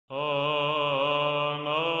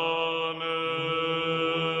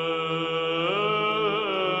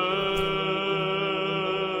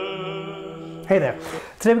Hey there.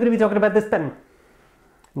 Today we're going to be talking about this pen.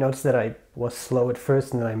 Notice that I was slow at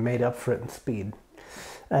first and then I made up for it in speed.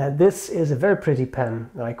 This is a very pretty pen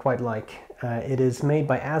that I quite like. It is made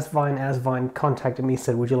by Asvine. Asvine contacted me,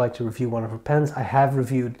 said, would you like to review one of her pens? I have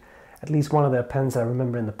reviewed at least one of their pens I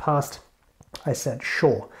remember in the past. I said,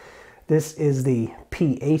 sure. This is the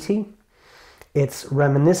P80. It's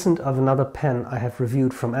reminiscent of another pen I have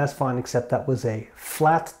reviewed from Asvine, except that was a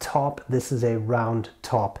flat top. This is a round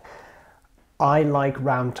top. I like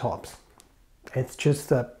round tops. It's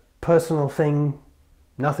just a personal thing.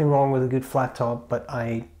 Nothing wrong with a good flat top, but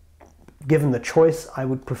given the choice, I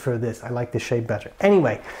would prefer this. I like this shape better.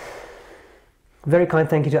 Anyway, very kind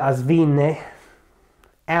thank you to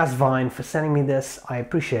Asvine for sending me this. I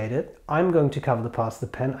appreciate it. I'm going to cover the parts of the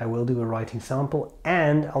pen. I will do a writing sample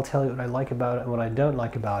and I'll tell you what I like about it and what I don't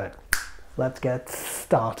like about it. Let's get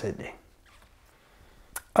started.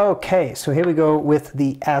 Okay, so here we go with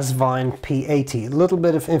the Asvine P80. A little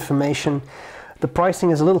bit of information. The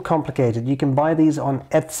pricing is a little complicated. You can buy these on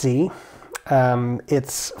Etsy.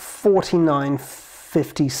 It's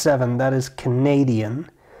 $49.57. That is Canadian.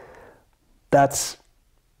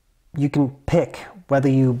 You can pick whether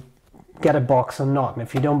you get a box or not. And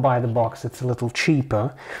if you don't buy the box, it's a little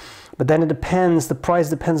cheaper. But then it depends, the price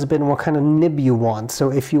depends a bit on what kind of nib you want. So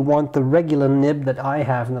if you want the regular nib that I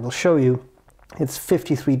have, and that'll show you, it's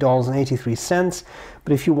 $53.83.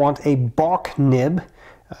 But if you want a B.R.E nib,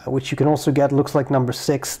 which you can also get, looks like number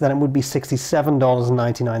 6, then it would be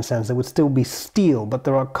 $67.99. It would still be steel, but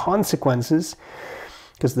there are consequences,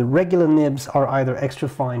 because the regular nibs are either extra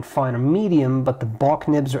fine, fine, or medium, but the B.R.E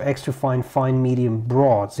nibs are extra fine, fine, medium,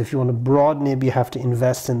 broad. So if you want a broad nib, you have to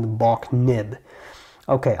invest in the B.R.E nib.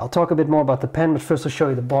 Okay, I'll talk a bit more about the pen, but first I'll show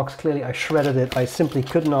you the box. Clearly I shredded it. I simply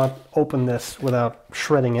could not open this without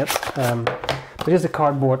shredding it. But here's a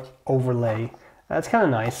cardboard overlay. It's kind of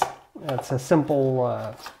nice. It's a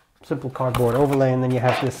simple cardboard overlay, and then you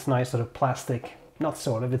have this nice sort of plastic, not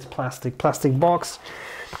sort of, it's plastic box,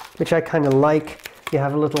 which I kind of like. You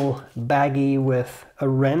have a little baggie with a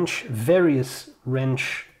wrench, various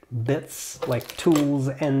wrench bits, like tools,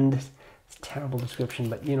 and it's a terrible description,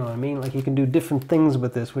 but you know what I mean. Like you can do different things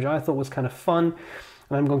with this, which I thought was kind of fun.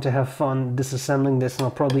 And I'm going to have fun disassembling this, and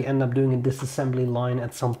I'll probably end up doing a disassembly line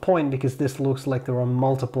at some point, because this looks like there are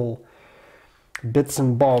multiple bits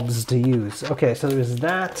and bobs to use. Okay, so there is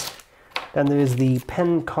that. Then there is the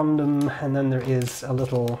pen condom, and then there is a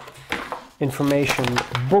little information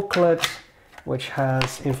booklet, which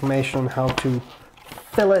has information on how to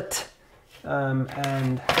fill it.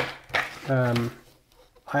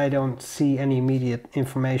 I don't see any immediate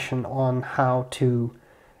information on how to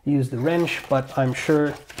use the wrench, but I'm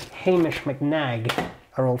sure Hamish McNag,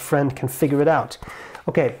 our old friend, can figure it out.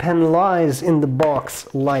 Okay, pen lies in the box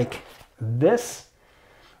like this,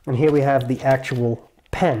 and here we have the actual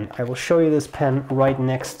pen. I will show you this pen right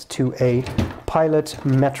next to a Pilot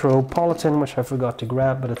Metropolitan, which I forgot to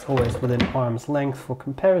grab, but it's always within arm's length for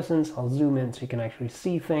comparisons. I'll zoom in so you can actually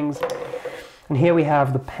see things. And here we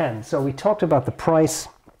have the pen. So we talked about the price.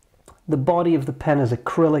 The body of the pen is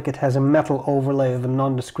acrylic. It has a metal overlay of a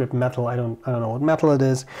nondescript metal. I don't know what metal it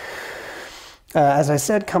is. As I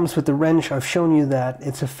said, comes with the wrench. I've shown you that.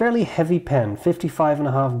 It's a fairly heavy pen,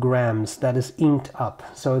 55.5 grams, that is inked up.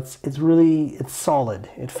 So it's solid.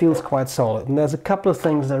 It feels quite solid. And there's a couple of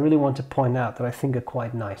things that I really want to point out that I think are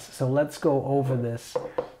quite nice. So let's go over this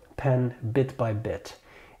pen bit by bit.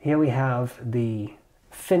 Here we have the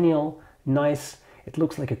finial, nice. It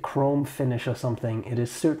looks like a chrome finish or something. It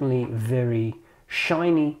is certainly very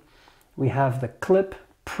shiny. We have the clip,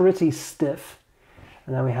 pretty stiff.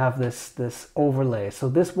 And then we have this overlay. So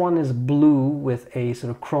this one is blue with a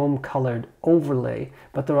sort of chrome colored overlay,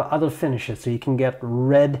 but there are other finishes. So you can get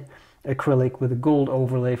red acrylic with a gold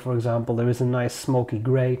overlay, for example. There is a nice smoky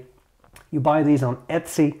gray. You buy these on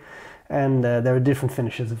Etsy, and there are different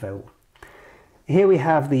finishes available. Here we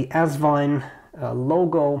have the Asvine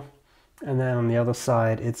logo, and then on the other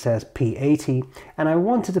side it says P80. And I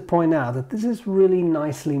wanted to point out that this is really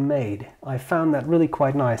nicely made. I found that really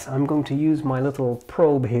quite nice. I'm going to use my little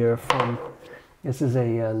probe here from, this is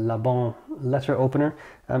a Laban letter opener.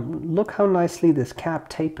 Look how nicely this cap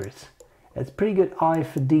tapers. It's pretty good eye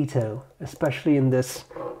for detail, especially in this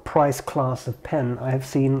price class of pen. I have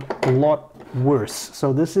seen a lot worse.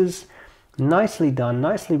 So this is nicely done,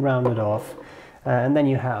 nicely rounded off. And then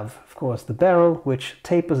you have, of course, the barrel, which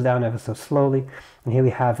tapers down ever so slowly. And here we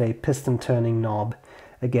have a piston turning knob.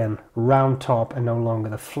 Again, round top and no longer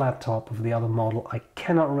the flat top of the other model. I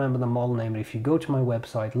cannot remember the model name, but if you go to my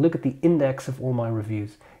website, look at the index of all my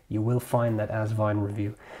reviews, you will find that Asvine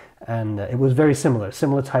review. And it was very similar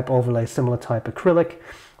type overlay, similar type acrylic.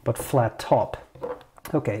 but flat top.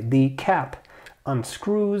 Okay, the cap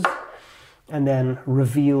unscrews, and then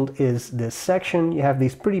revealed is this section. You have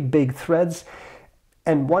these pretty big threads,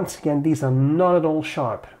 and once again, these are not at all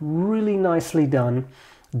sharp. Really nicely done.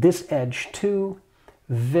 This edge too,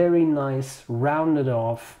 very nice, rounded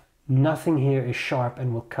off. Nothing here is sharp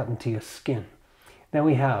and will cut into your skin. Then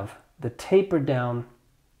we have the taper down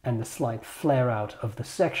and the slight flare out of the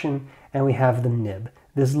section, and we have the nib.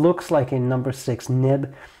 This looks like a number 6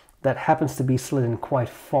 nib that happens to be slid in quite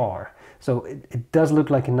far. So it does look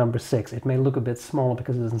like a number 6. It may look a bit smaller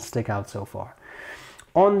because it doesn't stick out so far.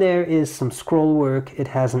 On there is some scroll work. It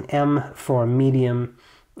has an M for medium,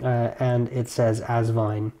 and it says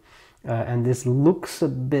Asvine. And this looks a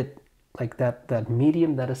bit like that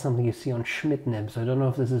medium. That is something you see on Schmidt nibs. I don't know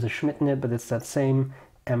if this is a Schmidt nib, but it's that same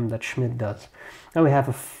M that Schmidt does. And we have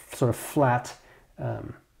a sort of flat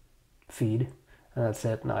feed, and that's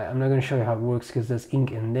it. Now, I'm not going to show you how it works because there's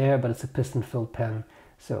ink in there, but it's a piston-filled pen.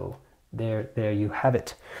 So there you have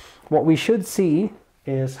it. What we should see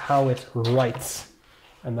is how it writes,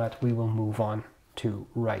 and that we will move on to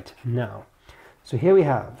right now. So here we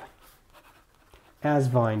have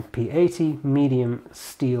Asvine P80 medium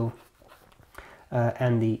steel,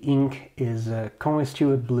 and the ink is Conway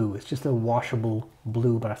Stewart blue. It's just a washable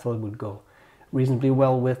blue, but I thought it would go reasonably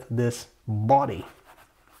well with this body.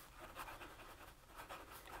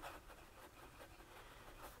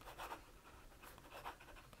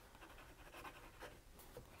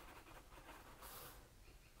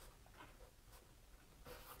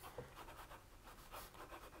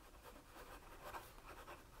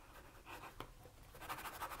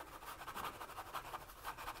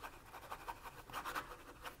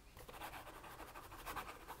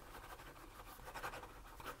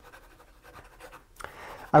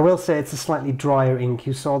 I will say it's a slightly drier ink.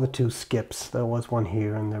 You saw the 2 skips. There was one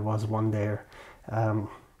here and there was one there.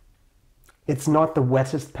 It's not the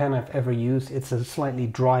wettest pen I've ever used. It's a slightly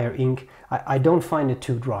drier ink. I don't find it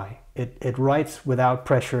too dry. It writes without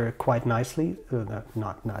pressure quite nicely.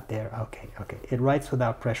 Not there. Okay. It writes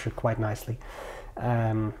without pressure quite nicely.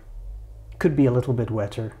 Could be a little bit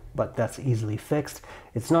wetter, but that's easily fixed.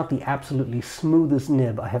 It's not the absolutely smoothest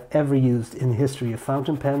nib I have ever used in the history of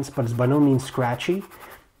fountain pens, but it's by no means scratchy.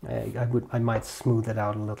 I might smooth it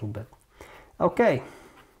out a little bit. Okay,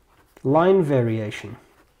 line variation.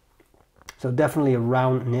 So definitely a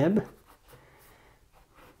round nib.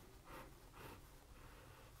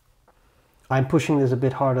 I'm pushing this a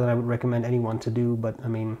bit harder than I would recommend anyone to do, but I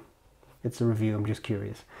mean, it's a review, I'm just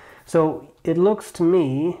curious. So it looks to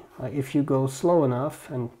me like if you go slow enough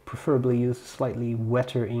and preferably use slightly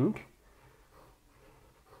wetter ink,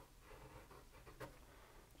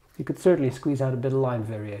 you could certainly squeeze out a bit of line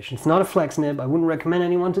variation. It's not a flex nib. I wouldn't recommend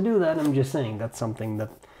anyone to do that. I'm just saying that's something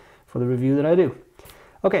that for the review that I do.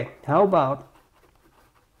 Okay, how about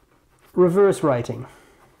reverse writing,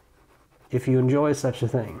 if you enjoy such a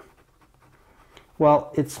thing?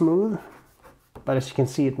 Well, it's smooth, but as you can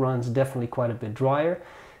see, it runs definitely quite a bit drier.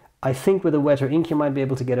 I think with a wetter ink, you might be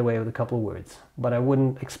able to get away with a couple of words, but I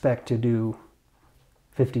wouldn't expect to do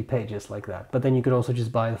 50 pages like that. But then you could also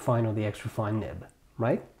just buy the fine or the extra fine nib,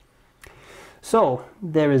 right? So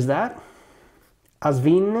there is that.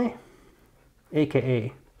 Asvine,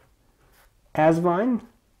 aka Asvine.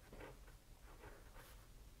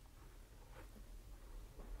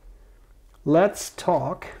 Let's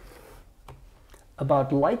talk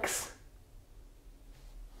about likes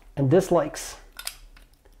and dislikes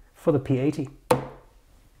for the P80.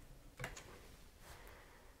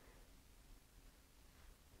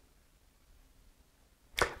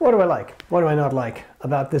 What do I like? What do I not like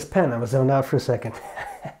about this pen? I was zoned out for a second.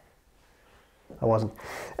 I wasn't.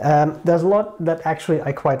 There's a lot that actually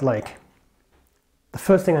I quite like. The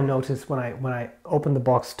first thing I noticed when I opened the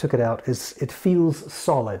box, took it out, is it feels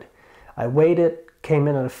solid. I weighed it, came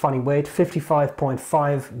in at a funny weight,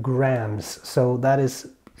 55.5 grams. So that is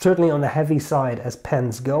certainly on the heavy side as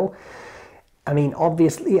pens go. I mean,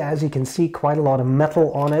 obviously, as you can see, quite a lot of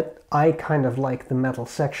metal on it. I kind of like the metal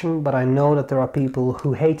section, but I know that there are people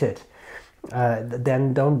who hate it.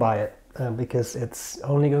 Then don't buy it, because it's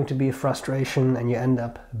only going to be a frustration and you end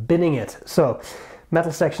up binning it. So,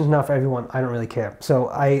 metal section's not for everyone. I don't really care. So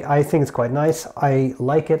I think it's quite nice. I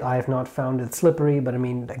like it. I have not found it slippery, but I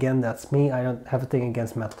mean, again, that's me. I don't have a thing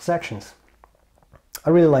against metal sections.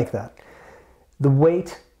 I really like that. The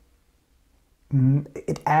weight,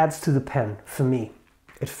 it adds to the pen for me.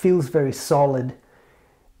 It feels very solid.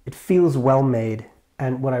 It feels well made.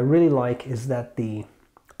 And what I really like is that the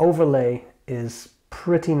overlay is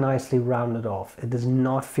pretty nicely rounded off. It does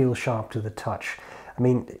not feel sharp to the touch. I I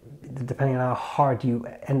mean, depending on how hard you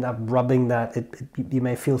end up rubbing that, you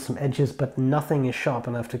may feel some edges, but nothing is sharp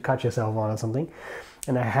enough to cut yourself on or something.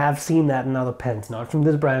 And I have seen that in other pens, not from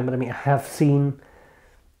this brand, but I mean, I have seen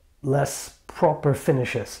less proper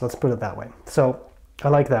finishes, let's put it that way. So I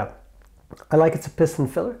like that. I like it's a piston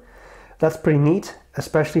filler. That's pretty neat,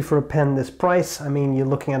 especially for a pen this price. I mean, you're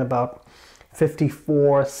looking at about $54,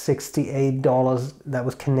 $68. That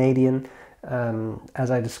was Canadian, as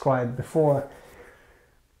I described before.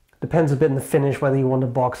 Depends a bit on the finish, whether you want a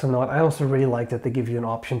box or not. I also really like that they give you an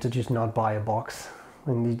option to just not buy a box.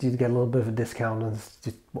 And you get a little bit of a discount. And it's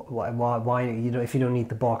just, why, you know, if you don't need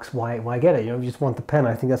the box, why get it? You know, if you just want the pen.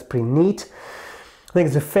 I think that's pretty neat. I think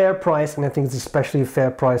it's a fair price, and I think it's especially a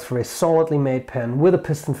fair price for a solidly made pen with a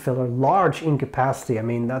piston filler, large ink capacity. I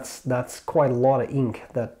mean, that's quite a lot of ink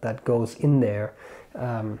that goes in there.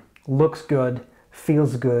 Looks good,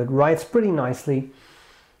 feels good, writes pretty nicely.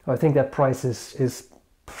 I think that price is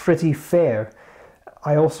pretty fair.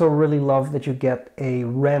 I also really love that you get a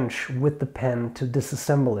wrench with the pen to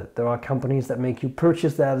disassemble it. There are companies that make you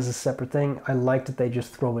purchase that as a separate thing. I like that they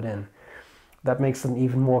just throw it in. That makes an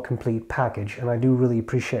even more complete package, and I do really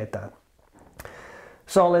appreciate that.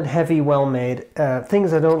 Solid, heavy, well made.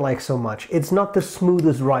 Things I don't like so much. It's not the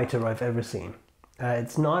smoothest writer I've ever seen.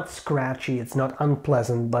 It's not scratchy, it's not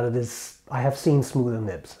unpleasant, but it is. I have seen smoother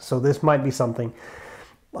nibs. So this might be something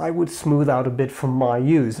I would smooth out a bit for my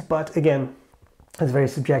use, but again, it's very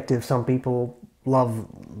subjective. Some people love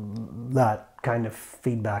that kind of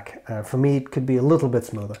feedback. For me, it could be a little bit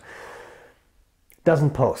smoother.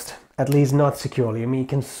 Doesn't post, at least not securely. I mean, you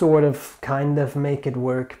can sort of, kind of make it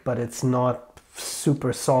work, but it's not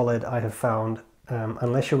super solid, I have found,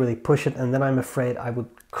 unless you really push it, and then I'm afraid I would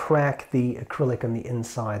crack the acrylic on the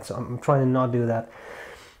inside, so I'm trying to not do that.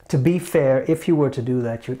 To be fair, if you were to do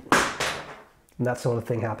that, that sort of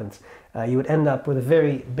thing happens. You would end up with a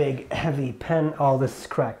very big, heavy pen. Oh, this is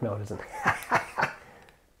cracked. No, it isn't.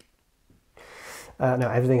 No,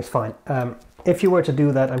 everything's fine. If you were to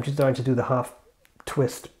do that, I'm just going to do the half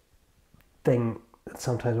twist thing that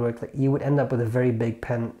sometimes works. Like, you would end up with a very big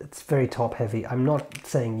pen. It's very top heavy. I'm not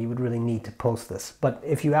saying you would really need to post this, but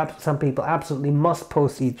if you some people absolutely must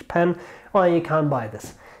post each pen, well, you can't buy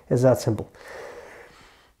this. It's that simple.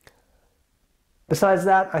 Besides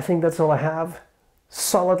that, I think that's all I have.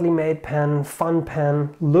 Solidly made pen, fun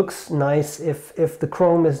pen, looks nice. If the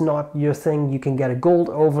chrome is not your thing, you can get a gold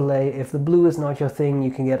overlay. If the blue is not your thing, you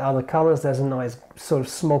can get other colors. There's a nice sort of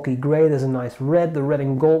smoky gray, there's a nice red. The red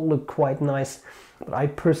and gold look quite nice, but I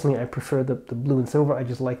personally prefer the blue and silver. I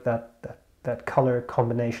just like that color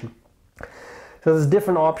combination. So there's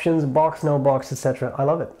different options, box, no box, etc. I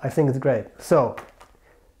love it. I think it's great. So,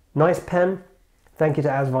 nice pen. Thank you to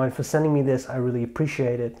Asvine for sending me this. I really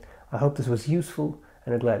appreciate it. I hope this was useful,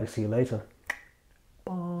 and I'm glad to see you later.